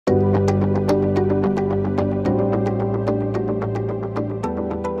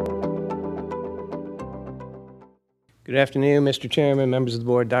Good afternoon, Mr. Chairman, members of the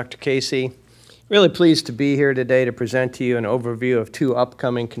board, Dr. Casey. Really pleased to be here today to present to you an overview of two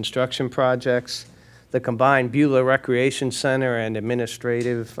upcoming construction projects, the combined Beulah Recreation Center and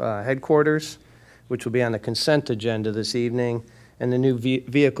Administrative Headquarters, which will be on the consent agenda this evening, and the new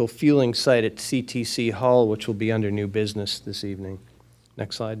vehicle fueling site at CTC Hull, which will be under new business this evening.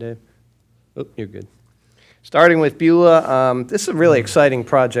 Next slide, Dave. Oh, you're good. Starting with Beulah, this is a really exciting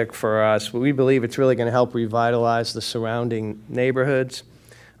project for us. We believe it's really going to help revitalize the surrounding neighborhoods.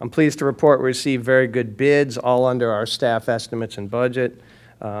 I'm pleased to report we received very good bids, all under our staff estimates and budget.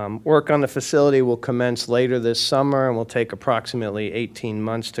 Work on the facility will commence later this summer and will take approximately 18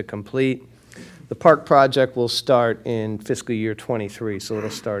 months to complete. The park project will start in fiscal year 23, so it'll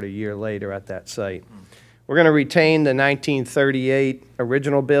start a year later at that site. We're going to retain the 1938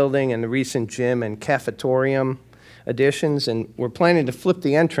 original building and the recent gym and cafetorium additions, and we're planning to flip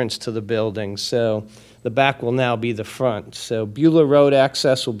the entrance to the building, so the back will now be the front. So Beulah Road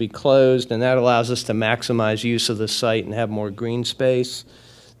access will be closed, and that allows us to maximize use of the site and have more green space.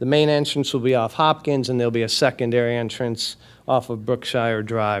 The main entrance will be off Hopkins, and there'll be a secondary entrance off of Brookshire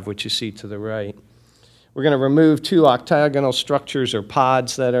Drive, which you see to the right. We're going to remove two octagonal structures or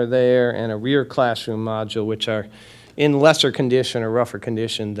pods that are there and a rear classroom module, which are in lesser condition or rougher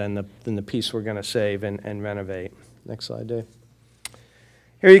condition than the piece we're going to save and renovate. Next slide, Dave.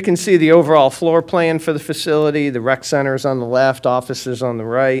 Here you can see the overall floor plan for the facility. The rec center is on the left, offices on the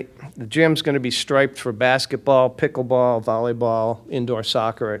right. The gym's going to be striped for basketball, pickleball, volleyball, indoor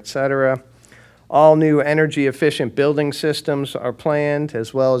soccer, etc. All new energy-efficient building systems are planned,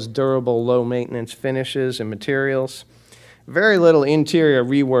 as well as durable, low-maintenance finishes and materials. Very little interior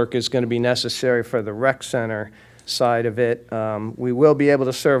rework is going to be necessary for the rec center side of it. We will be able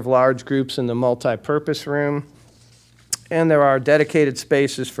to serve large groups in the multi-purpose room, and there are dedicated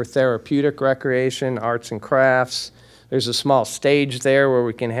spaces for therapeutic recreation, arts and crafts. There's a small stage there where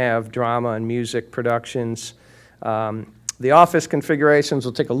we can have drama and music productions. The office configurations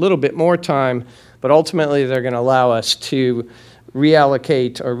will take a little bit more time, but ultimately they're going to allow us to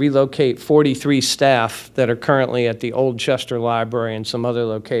reallocate or relocate 43 staff that are currently at the Old Chester Library and some other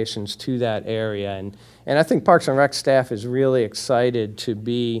locations to that area. And I think Parks and Rec staff is really excited to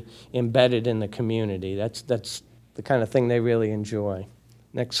be embedded in the community. That's the kind of thing they really enjoy.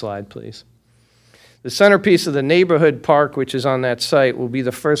 Next slide, please. The centerpiece of the neighborhood park, which is on that site, will be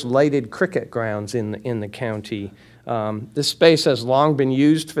the first lighted cricket grounds in the county. This space has long been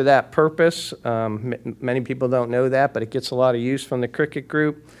used for that purpose. Many people don't know that, but it gets a lot of use from the cricket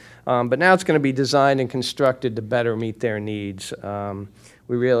group. But now it's going to be designed and constructed to better meet their needs.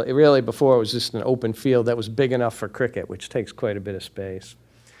 Really, before it was just an open field that was big enough for cricket, which takes quite a bit of space.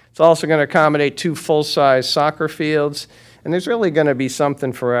 It's also going to accommodate two full-size soccer fields, and there's really going to be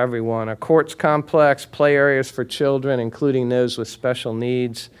something for everyone. A courts complex, play areas for children, including those with special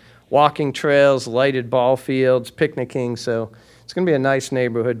needs, walking trails, lighted ball fields, picnicking, so it's going to be a nice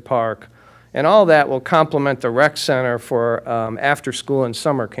neighborhood park. And all that will complement the rec center for after-school and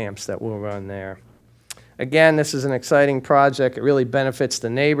summer camps that we'll run there. Again, this is an exciting project. It really benefits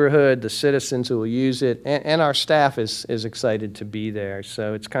the neighborhood, the citizens who will use it, and our staff is excited to be there,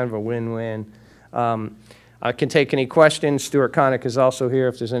 so it's kind of a win-win. I can take any questions. Stuart Connick is also here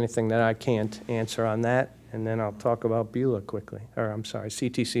if there's anything that I can't answer on that. And then I'll talk about Beulah quickly, or I'm sorry,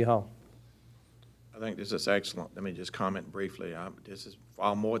 CTC Hull. I think this is excellent. Let me just comment briefly. This is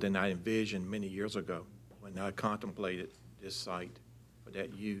far more than I envisioned many years ago when I contemplated this site for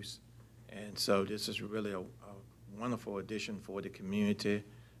that use. And so this is really a wonderful addition for the community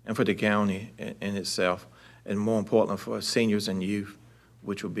and for the county in itself, and more importantly for seniors and youth,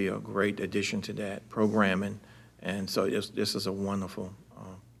 which will be a great addition to that programming. And so this is a wonderful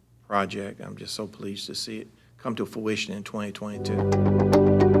project. I'm just so pleased to see it come to fruition in 2022.